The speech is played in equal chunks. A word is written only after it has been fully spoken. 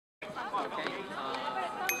Okay.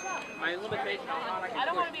 My limitation on how I can. I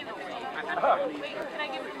don't want to be in the way. Wait, can I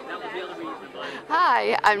give it? That was the other reason.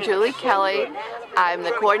 Hi, I'm Julie Kelly. I'm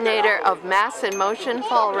the coordinator of Mass in Motion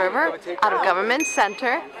Fall River out of Government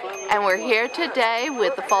Center, and we're here today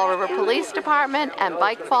with the Fall River Police Department and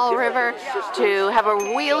Bike Fall River to have a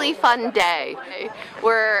really fun day.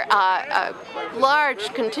 We're a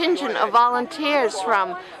large contingent of volunteers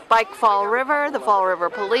from Bike Fall River, the Fall River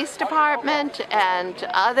Police Department, and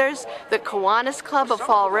others. The Kiwanis Club of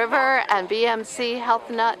Fall River and BMC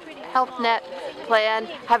HealthNet Plan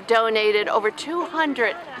have donated over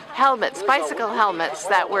 200 helmets, bicycle helmets,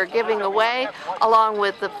 that we're giving away, along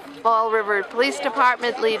with the Fall River Police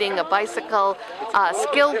Department leading a bicycle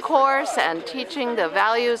skill course and teaching the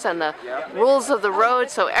values and the rules of the road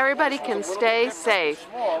so everybody can stay safe.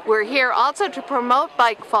 We're here also to promote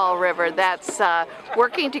Bike Fall River. That's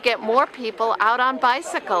working to get more people out on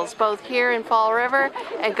bicycles, both here in Fall River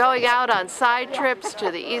and going out on side trips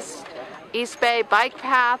to the East Bay Bike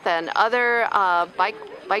Path and other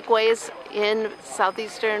bikeways in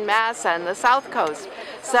southeastern Mass and the South Coast.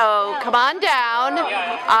 So come on down,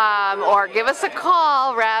 or give us a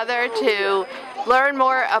call rather, to learn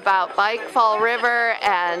more about Bike Fall River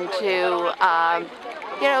and to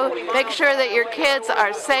make sure that your kids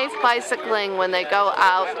are safe bicycling when they go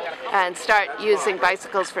out and start using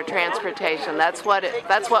bicycles for transportation. That's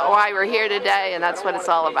why we're here today, and that's what it's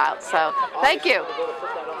all about. So thank you.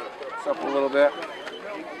 It's up a little bit.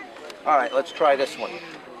 All right, let's try this one.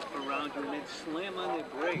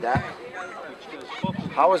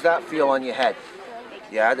 How does that feel on your head?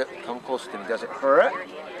 Yeah, come close to me. Does it hurt?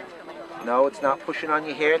 No, it's not pushing on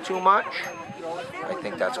your hair too much. I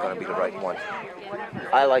think that's going to be the right one.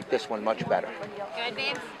 I like this one much better. Good,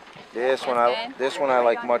 babe? This one I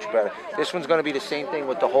like much better. This one's going to be the same thing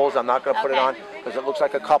with the holes. I'm not going to put it on because it looks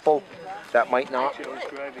like a couple that might not.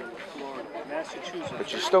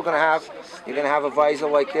 But you're still going to have a visor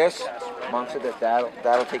like this. Mom said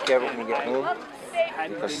that'll take care of it when you get home,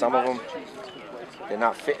 because some of them, they're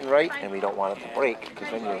not fitting right, and we don't want it to break, because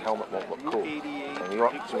then your helmet won't look cool. And you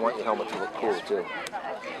want your helmet to look cool too.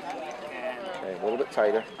 Okay, a little bit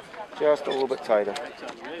tighter, just a little bit tighter,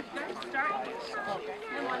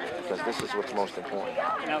 because this is what's most important.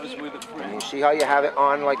 And you see how you have it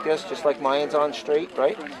on like this, just like mine's on straight,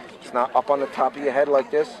 right? It's not up on the top of your head like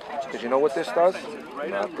this, because you know what this does?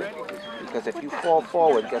 Nothing. Because if you fall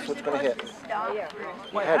forward, guess what's going to hit?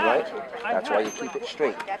 Your head, right? That's why you keep it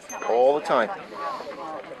straight all the time.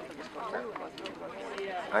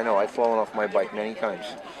 I know, I've fallen off my bike many times.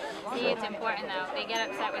 See, it's important though. They get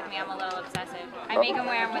upset with me. I'm a little obsessive. I make them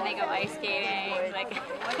wear them when they go ice skating.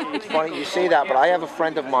 It's funny you say that, but I have a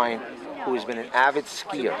friend of mine who has been an avid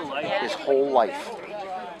skier his whole life.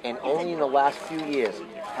 And only in the last few years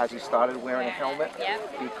has he started wearing a helmet,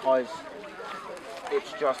 because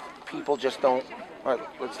it's just, people just don't. All right,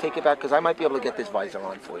 let's take it back, because I might be able to get this visor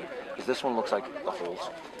on for you, because this one looks like the holes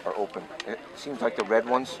are open. It seems like the red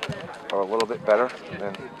ones are a little bit better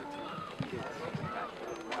than.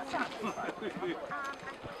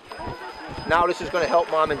 Now this is going to help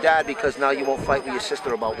Mom and Dad, because now you won't fight with your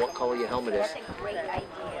sister about what color your helmet is.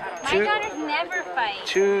 My daughters never fight.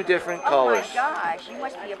 Two different colors. Oh my gosh, you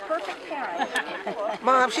must be a perfect parent.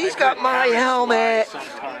 Mom, she's got my helmet.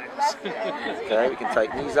 Okay, we can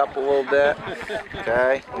tighten these up a little bit.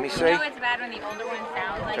 Okay, let me see. You know it's bad when the older one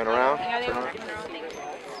sounds like Turn around. Turn around.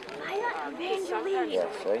 Yeah,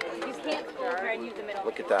 see? You can't hold her and use the middle.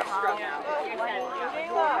 Look at that.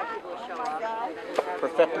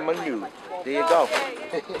 Perfect menu. There you go.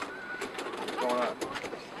 What's going on?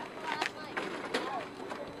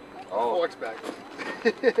 Oh, it's back.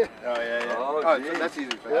 Oh, yeah. Oh, so that's easy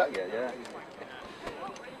for you. Yeah.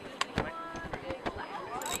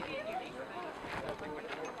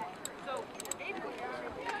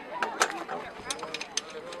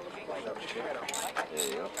 There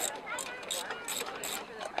you go.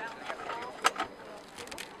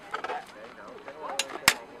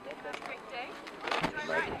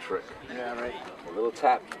 Nice trick. Yeah, right. A little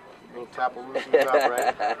tap. A little tap will loosen it up,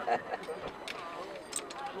 right?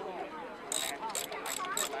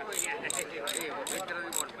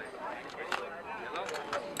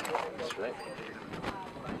 That's right.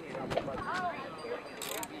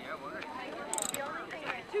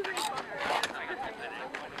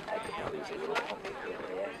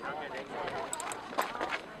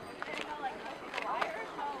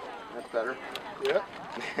 That's better. Yeah.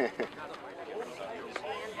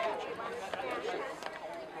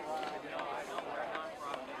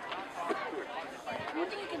 You don't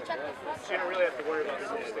think you can check the front? So you don't really have to worry about this.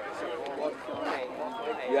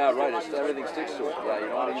 Yeah, Yeah, right. Everything sticks to it. Yeah, you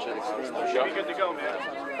don't want to use it extremely. Should be good to go, man.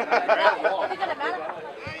 There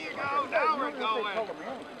you go. Now we're going.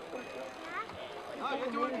 Oh,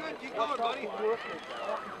 you're doing good. Keep going, buddy.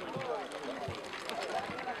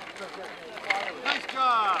 Nice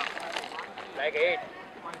job. Like 8.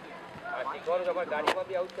 Kung sa magdani pa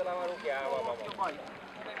biya ut kala maru kya baba.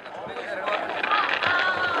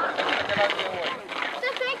 So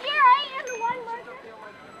take here, right? And the one worker.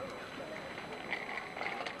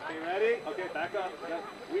 Are you ready? Okay, back up.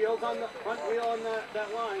 Wheels on the front wheel on that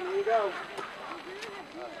line. There you go.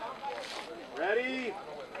 Ready,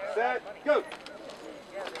 set, go.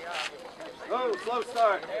 Oh, slow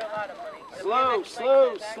start. Slow,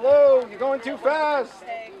 slow, slow. You're going too fast.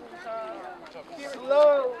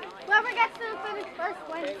 Slow. Whoever gets to finish first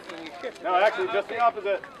wins. No, actually, just the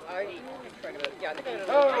opposite.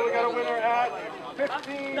 Oh, we got a winner at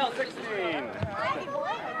 15-16.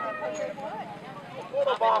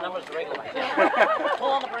 Pull on the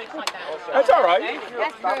brakes like that. That's all right.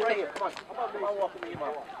 That's perfect. Come on. Come on, walk with me,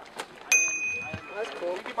 Mom. That's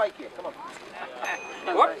cool. Leave your bike here. Come on.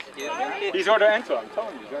 What? He's order enter. I'm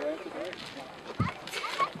telling you, he's order enter.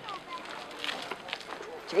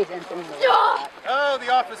 Oh, the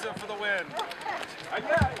opposite for the win. I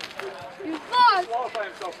got it. You lost. Qualify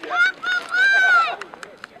himself yet.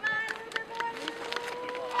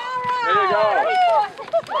 There you go.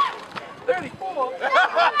 34.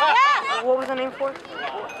 What was the name for? I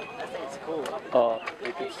think it's cool.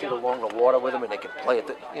 You can sit along the water with them, and they can play at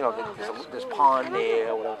the, you know, there's pond there,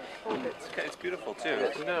 or whatever. It's beautiful too.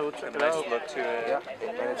 It's a nice look to it. Yeah,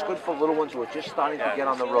 and it's good for little ones who are just starting to get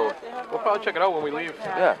on the road. We'll probably check it out when we leave.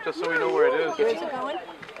 Yeah. Just so we know where it is.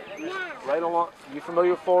 Right along. You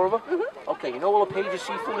familiar with Fall River? Mm-hmm. Okay, you know where LePage's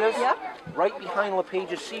Seafood is? Yeah. Right behind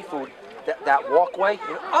LePage's Seafood, that walkway.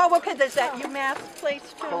 You know, Oh, okay, there's that UMass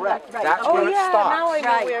place too. correct. Right. That's Oh, where it yeah, starts. now I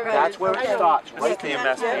know where it is. That's where it starts. Right The there. MSP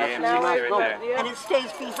That's right there. And it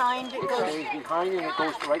stays behind, it It goes, stays behind and it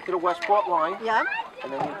goes right to the Westport line, yeah?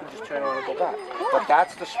 and then you can just turn around and go back. But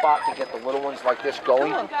that's the spot to get the little ones like this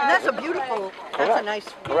going. And that's a beautiful, that's a Correct. nice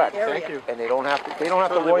Correct. area. Thank you. And they don't have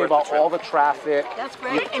to worry about all the traffic. That's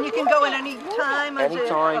great, and you can go in any time.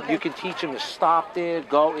 Anytime, Okay. you can teach them to stop there,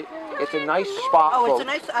 go. It's a nice spot Oh, for, it's a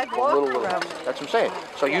nice, I've for walked little around. ones. That's what I'm saying.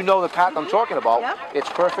 So you know the path I'm talking about. Yeah. It's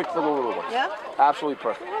perfect for the little ones. Yeah? Absolutely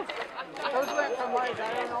perfect.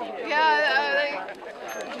 Yeah,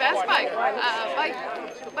 best bike.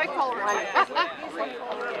 Bike follower.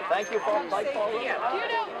 Thank you for bike following.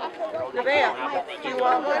 Do you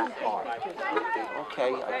want one?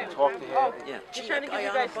 Okay, I can talk to him. Yeah. He's trying to give you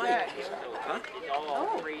guys back.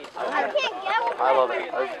 I can't get one. I love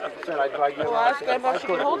it. I said I'd drive you. Well, ask them if she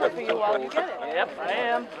can hold it for you while you get it. Yep, I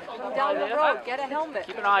am. Come down the road, get a helmet.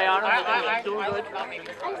 Keep an eye on him. He's doing good.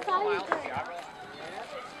 I saw you.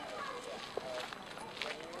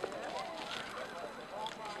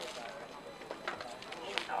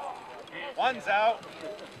 One's out.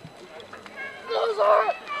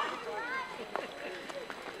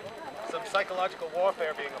 Some psychological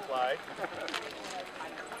warfare being applied.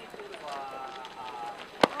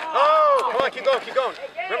 Oh, come on, keep going, keep going.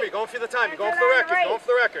 Remember, you're going for the time. You're going for the record. Going for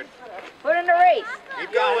the record. Put in the race.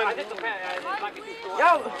 Keep going.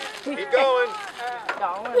 Yo. Keep going.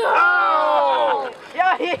 Oh!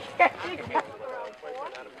 Yeah, he What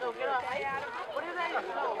do they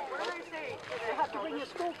say? They have to bring your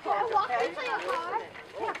school car. Walk into your car.